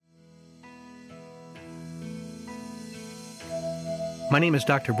My name is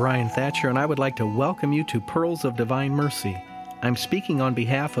Dr. Brian Thatcher, and I would like to welcome you to Pearls of Divine Mercy. I'm speaking on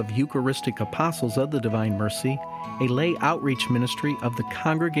behalf of Eucharistic Apostles of the Divine Mercy, a lay outreach ministry of the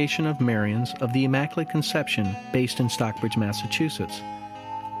Congregation of Marians of the Immaculate Conception based in Stockbridge, Massachusetts.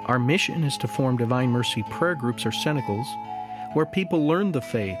 Our mission is to form Divine Mercy prayer groups or cenacles where people learn the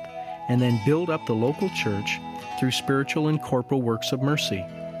faith and then build up the local church through spiritual and corporal works of mercy,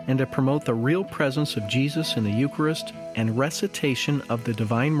 and to promote the real presence of Jesus in the Eucharist and recitation of the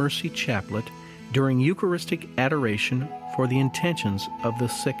Divine Mercy Chaplet during Eucharistic adoration for the intentions of the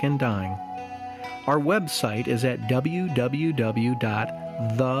sick and dying. Our website is at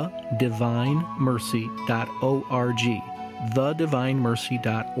www.thedivinemercy.org,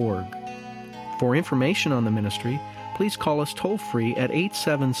 thedivinemercy.org. For information on the ministry, please call us toll-free at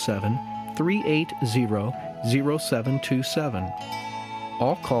 877-380-0727.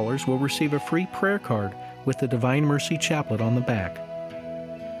 All callers will receive a free prayer card with the Divine Mercy Chaplet on the back.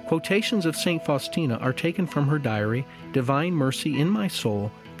 Quotations of St. Faustina are taken from her diary, Divine Mercy in My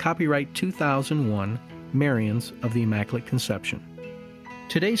Soul, copyright 2001, Marians of the Immaculate Conception.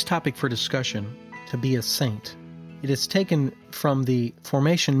 Today's topic for discussion, to be a saint. It is taken from the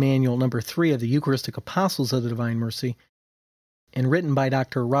Formation Manual number 3 of the Eucharistic Apostles of the Divine Mercy and written by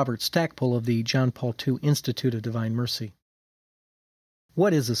Dr. Robert Stackpole of the John Paul II Institute of Divine Mercy.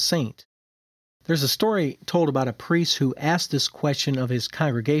 What is a saint? There's a story told about a priest who asked this question of his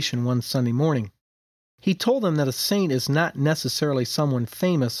congregation one Sunday morning. He told them that a saint is not necessarily someone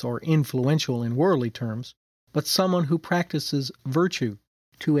famous or influential in worldly terms, but someone who practices virtue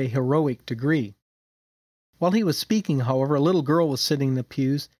to a heroic degree. While he was speaking, however, a little girl was sitting in the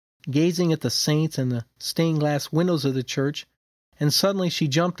pews, gazing at the saints and the stained glass windows of the church, and suddenly she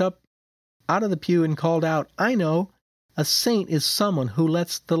jumped up out of the pew and called out, "I know! A saint is someone who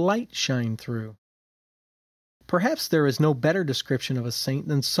lets the light shine through." Perhaps there is no better description of a saint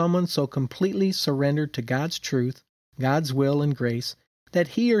than someone so completely surrendered to God's truth, God's will and grace, that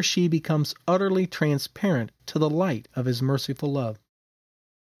he or she becomes utterly transparent to the light of His merciful love.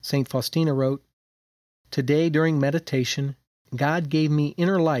 St. Faustina wrote, "Today during meditation, God gave me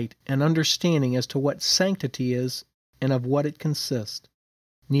inner light and understanding as to what sanctity is and of what it consists.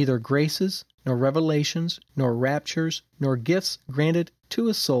 Neither graces, nor revelations, nor raptures, nor gifts granted to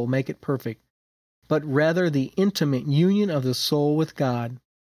a soul make it perfect, but rather the intimate union of the soul with God.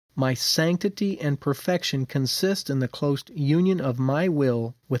 My sanctity and perfection consist in the close union of my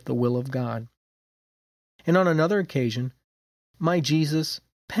will with the will of God." And on another occasion, "My Jesus,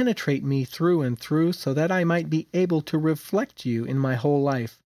 penetrate me through and through so that I might be able to reflect you in my whole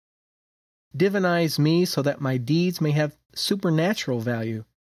life. Divinize me so that my deeds may have supernatural value.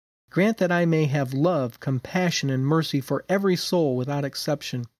 Grant that I may have love, compassion, and mercy for every soul without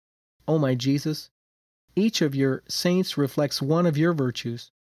exception. O my Jesus, each of your saints reflects one of your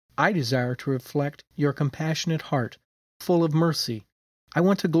virtues. I desire to reflect your compassionate heart, full of mercy. I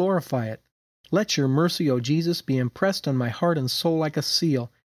want to glorify it. Let your mercy, O Jesus, be impressed on my heart and soul like a seal,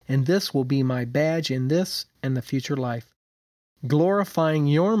 and this will be my badge in this and the future life. Glorifying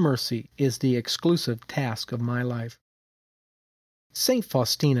your mercy is the exclusive task of my life." St.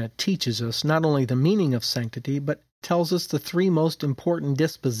 Faustina teaches us not only the meaning of sanctity, but tells us the 3 most important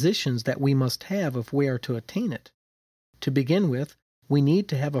dispositions that we must have if we are to attain it. To begin with, we need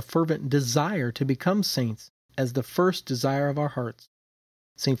to have a fervent desire to become saints as the first desire of our hearts.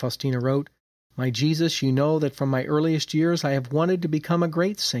 St. Faustina wrote, "My Jesus, you know that from my earliest years I have wanted to become a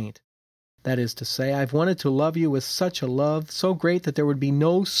great saint. That is to say, I've wanted to love you with such a love, so great that there would be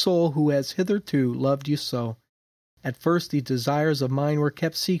no soul who has hitherto loved you so. At first these desires of mine were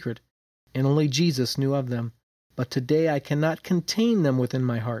kept secret, and only Jesus knew of them. But today I cannot contain them within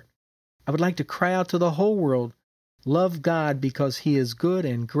my heart. I would like to cry out to the whole world, 'Love God because He is good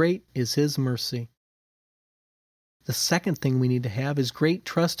and great is His mercy.'" The second thing we need to have is great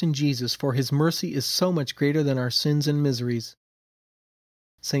trust in Jesus, for His mercy is so much greater than our sins and miseries.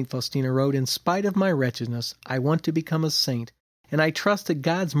 St. Faustina wrote, "In spite of my wretchedness, I want to become a saint, and I trust that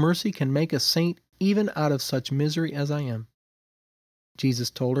God's mercy can make a saint even out of such misery as I am." Jesus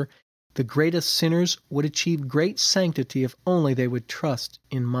told her, "The greatest sinners would achieve great sanctity if only they would trust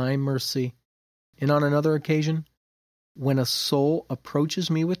in my mercy." And on another occasion, "When a soul approaches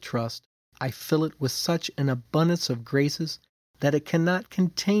me with trust, I fill it with such an abundance of graces that it cannot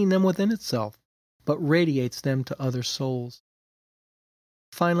contain them within itself, but radiates them to other souls."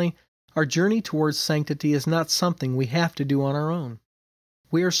 Finally, our journey towards sanctity is not something we have to do on our own.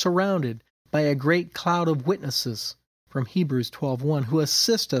 We are surrounded by a great cloud of witnesses, from Hebrews 12:1, who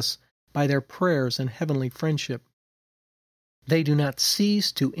assist us by their prayers and heavenly friendship. They do not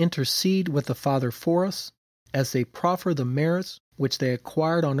cease to intercede with the Father for us, as they proffer the merits which they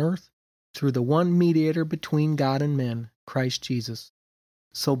acquired on earth through the one mediator between God and men, Christ Jesus.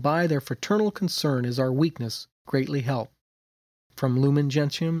 So by their fraternal concern is our weakness greatly helped. From Lumen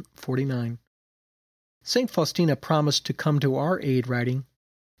Gentium 49. St. Faustina promised to come to our aid, writing,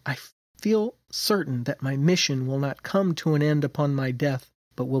 I feel certain that my mission will not come to an end upon my death,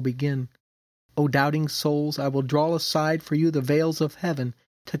 but will begin. O doubting souls, I will draw aside for you the veils of heaven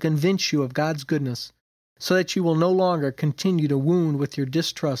to convince you of God's goodness, so that you will no longer continue to wound with your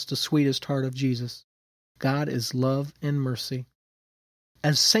distrust the sweetest heart of Jesus. God is love and mercy.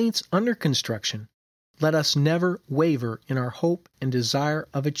 As saints under construction, let us never waver in our hope and desire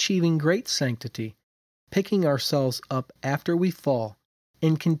of achieving great sanctity, picking ourselves up after we fall,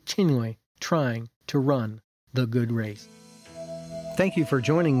 and continually trying to run the good race. Thank you for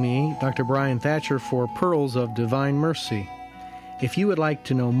joining me, Dr. Brian Thatcher, for Pearls of Divine Mercy. If you would like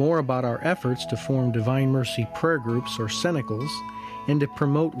to know more about our efforts to form Divine Mercy prayer groups or cenacles, and to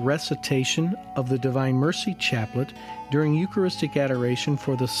promote recitation of the Divine Mercy Chaplet during Eucharistic adoration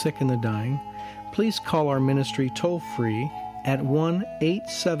for the sick and the dying, please call our ministry toll-free at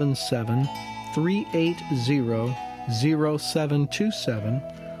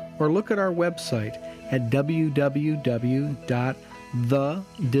 1-877-380-0727 or look at our website at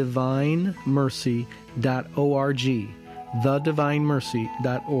www.thedivinemercy.org,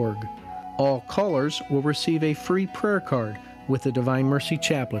 thedivinemercy.org. All callers will receive a free prayer card with the Divine Mercy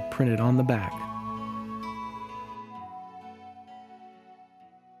Chaplet printed on the back.